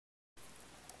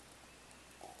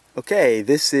Okay,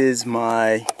 this is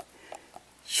my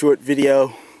short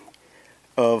video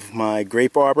of my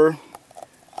Grape Arbor.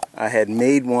 I had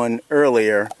made one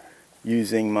earlier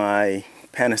using my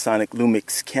Panasonic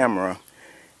Lumix camera,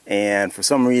 and for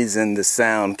some reason the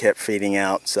sound kept fading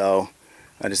out, so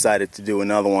I decided to do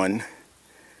another one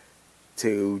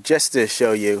just to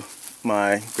show you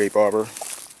my Grape Arbor.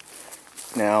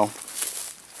 Now,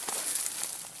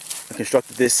 I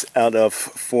constructed this out of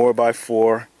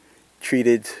 4x4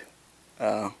 treated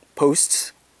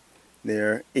posts.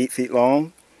 They're 8 feet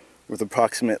long with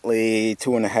approximately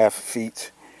 2.5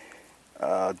 feet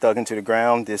dug into the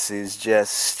ground. This is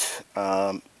just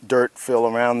dirt fill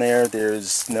around there.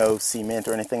 There's no cement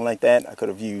or anything like that. I could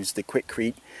have used the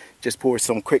Quikrete. Just pour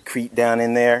some Quikrete down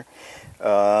in there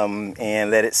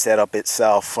and let it set up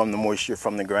itself from the moisture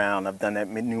from the ground. I've done that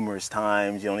numerous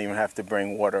times. You don't even have to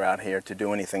bring water out here to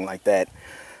do anything like that.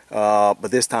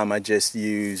 But this time I just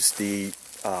used the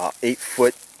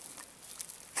 8-foot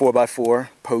 4x4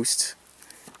 posts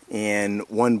and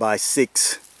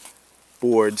 1x6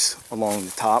 boards along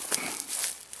the top.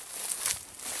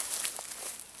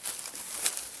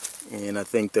 And I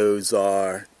think those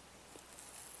are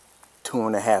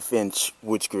 2.5-inch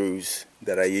wood screws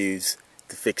that I use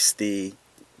to fix the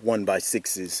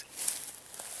 1x6s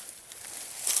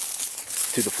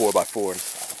to the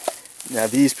 4x4s. Now,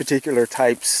 these particular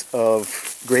types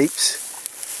of grapes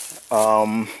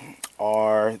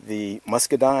are the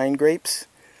muscadine grapes.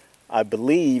 I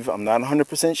believe, I'm not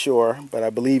 100% sure, but I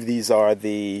believe these are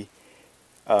the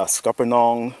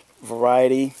Scuppernong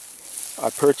variety. I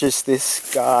purchased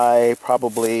this guy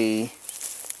probably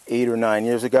 8 or 9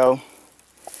 years ago,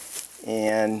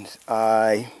 and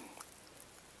I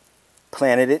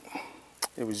planted it.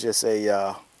 It was just a,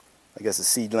 I guess a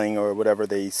seedling or whatever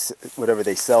they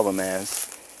sell them as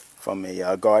from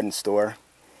a garden store,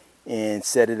 and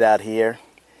set it out here.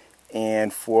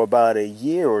 And for about a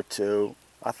year or two,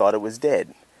 I thought it was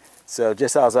dead. So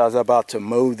just as I was about to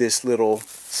mow this little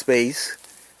space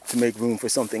to make room for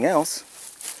something else,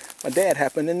 my dad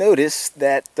happened to notice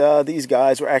that these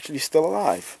guys were actually still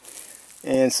alive.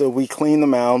 And so we cleaned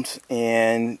them out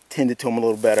and tended to them a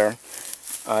little better.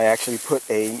 I actually put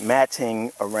a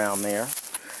matting around there,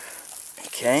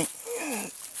 okay,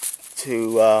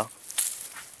 to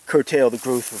curtail the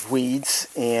growth of weeds,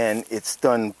 and it's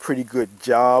done a pretty good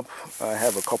job. I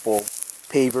have a couple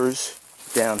pavers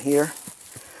down here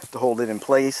to hold it in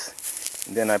place,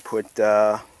 and then I put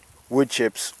wood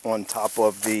chips on top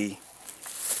of the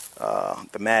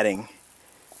matting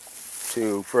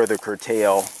to further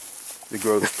curtail the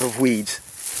growth of weeds,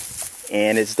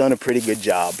 and it's done a pretty good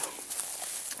job.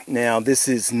 Now, this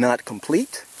is not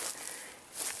complete,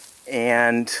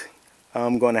 and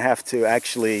I'm going to have to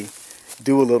actually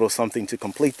do a little something to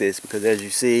complete this, because as you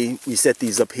see, we set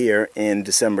these up here in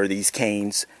December, these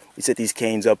canes. We set these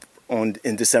canes up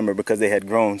in December because they had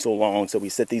grown so long, so we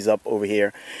set these up over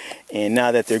here, and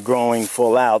now that they're growing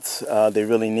full out, they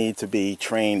really need to be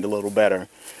trained a little better.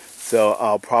 So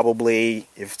I'll probably,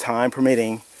 if time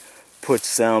permitting, put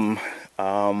some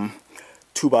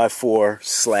 2x4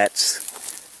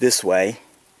 slats this way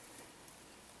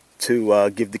to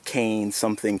give the cane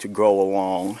something to grow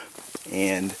along,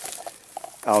 and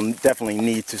I'll definitely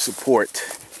need to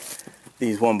support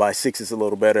these 1x6s a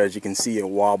little better. As you can see, it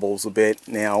wobbles a bit.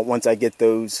 Now, once I get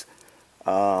those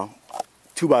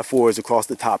 2x4s across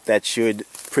the top, that should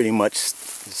pretty much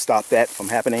stop that from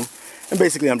happening. And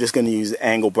basically, I'm just going to use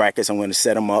angle brackets. I'm going to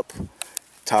set them up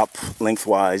top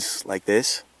lengthwise like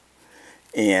this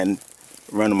and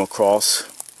run them across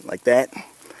like that,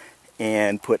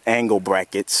 and put angle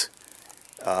brackets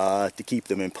to keep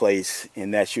them in place,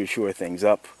 and that should shore things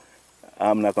up.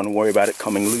 I'm not going to worry about it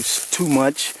coming loose too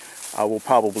much. I will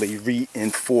probably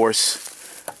reinforce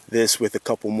this with a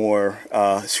couple more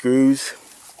screws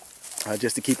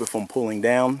just to keep it from pulling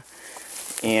down.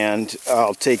 And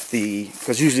I'll take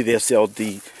because usually they'll sell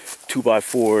the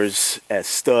 2x4s as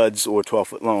studs or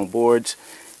 12-foot long boards,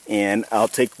 and I'll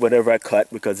take whatever I cut,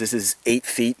 because this is 8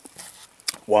 feet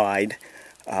wide,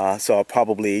 so I'll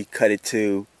probably cut it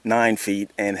to 9 feet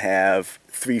and have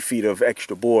 3 feet of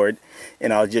extra board,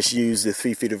 and I'll just use the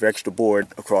 3 feet of extra board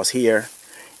across here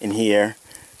and here,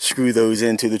 screw those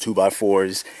into the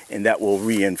 2x4s, and that will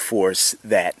reinforce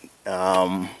that,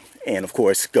 and of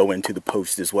course go into the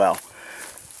post as well.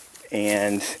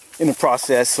 And in the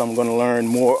process, I'm going to learn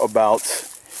more about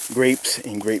grapes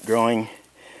and grape growing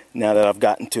now that I've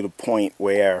gotten to the point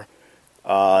where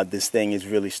this thing is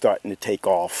really starting to take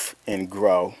off and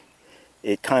grow.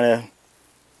 It kind of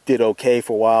did okay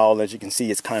for a while. As you can see,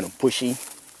 it's kind of bushy.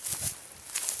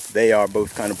 They are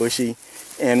both kind of bushy,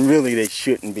 and really they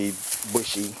shouldn't be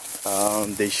bushy.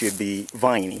 they should be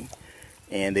viney,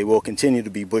 and they will continue to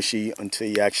be bushy until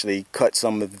you actually cut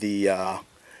some of the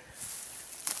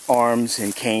arms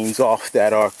and canes off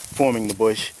that are forming the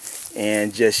bush,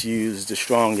 and just use the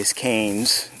strongest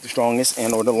canes, the strongest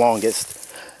and or the longest.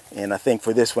 And I think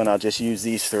for this one I'll just use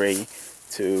these three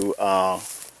to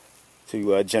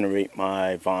generate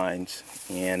my vines.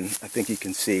 And I think you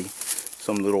can see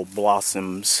some little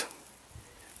blossoms.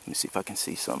 Let me see if I can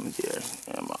see some there.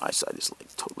 And my eyesight is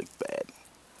like totally bad.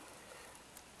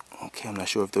 Okay, I'm not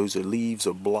sure if those are leaves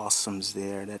or blossoms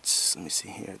there. Let me see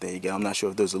here. There you go. I'm not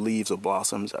sure if those are leaves or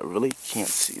blossoms. I really can't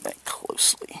see that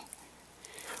closely.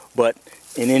 But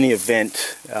in any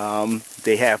event,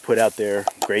 they have put out their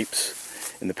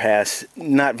grapes in the past.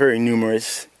 Not very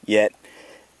numerous yet.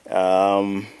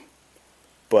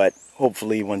 But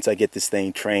hopefully once I get this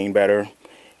thing trained better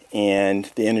and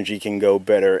the energy can go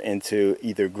better into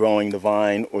either growing the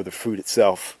vine or the fruit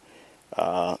itself,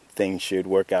 things should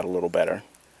work out a little better.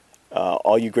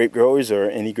 All you grape growers or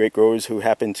any grape growers who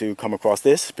happen to come across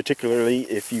this, particularly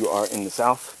if you are in the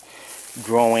South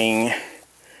growing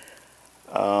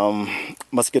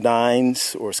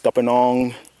muscadines or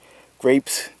scuppernong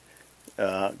grapes,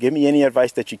 give me any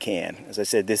advice that you can. As I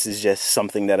said, this is just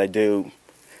something that I do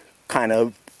kind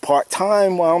of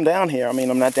part-time while I'm down here. I mean,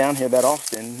 I'm not down here that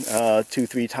often,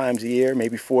 2-3 times a year,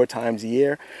 maybe 4 times a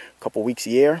year, a couple weeks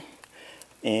a year.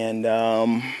 And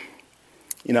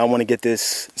you know, I want to get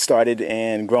this started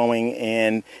and growing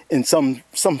and in some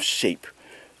shape,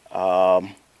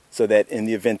 so that in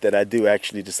the event that I do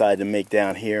actually decide to make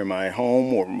down here my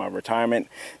home or my retirement,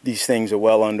 these things are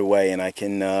well underway and I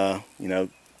can you know,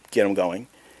 get them going.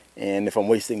 And if I'm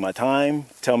wasting my time,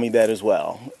 tell me that as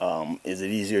well. Is it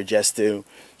easier just to,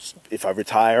 if I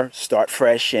retire, start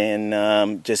fresh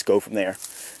and just go from there?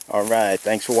 All right,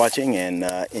 thanks for watching, and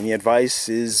any advice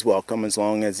is welcome as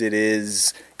long as it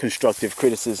is constructive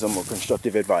criticism or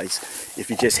constructive advice. If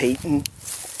you're just hating,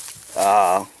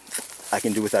 I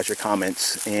can do without your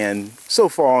comments. And so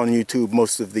far on YouTube,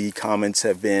 most of the comments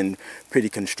have been pretty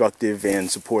constructive and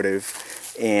supportive.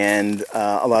 And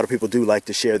a lot of people do like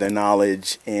to share their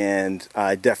knowledge, and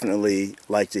I definitely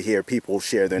like to hear people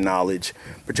share their knowledge,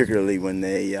 particularly when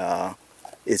they,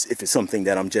 if it's something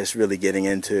that I'm just really getting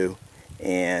into.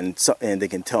 And they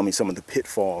can tell me some of the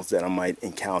pitfalls that I might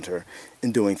encounter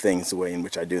in doing things the way in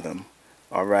which I do them.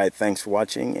 All right, thanks for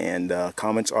watching, and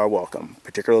comments are welcome,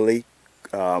 particularly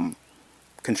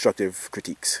constructive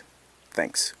critiques.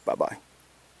 Thanks. Bye-bye.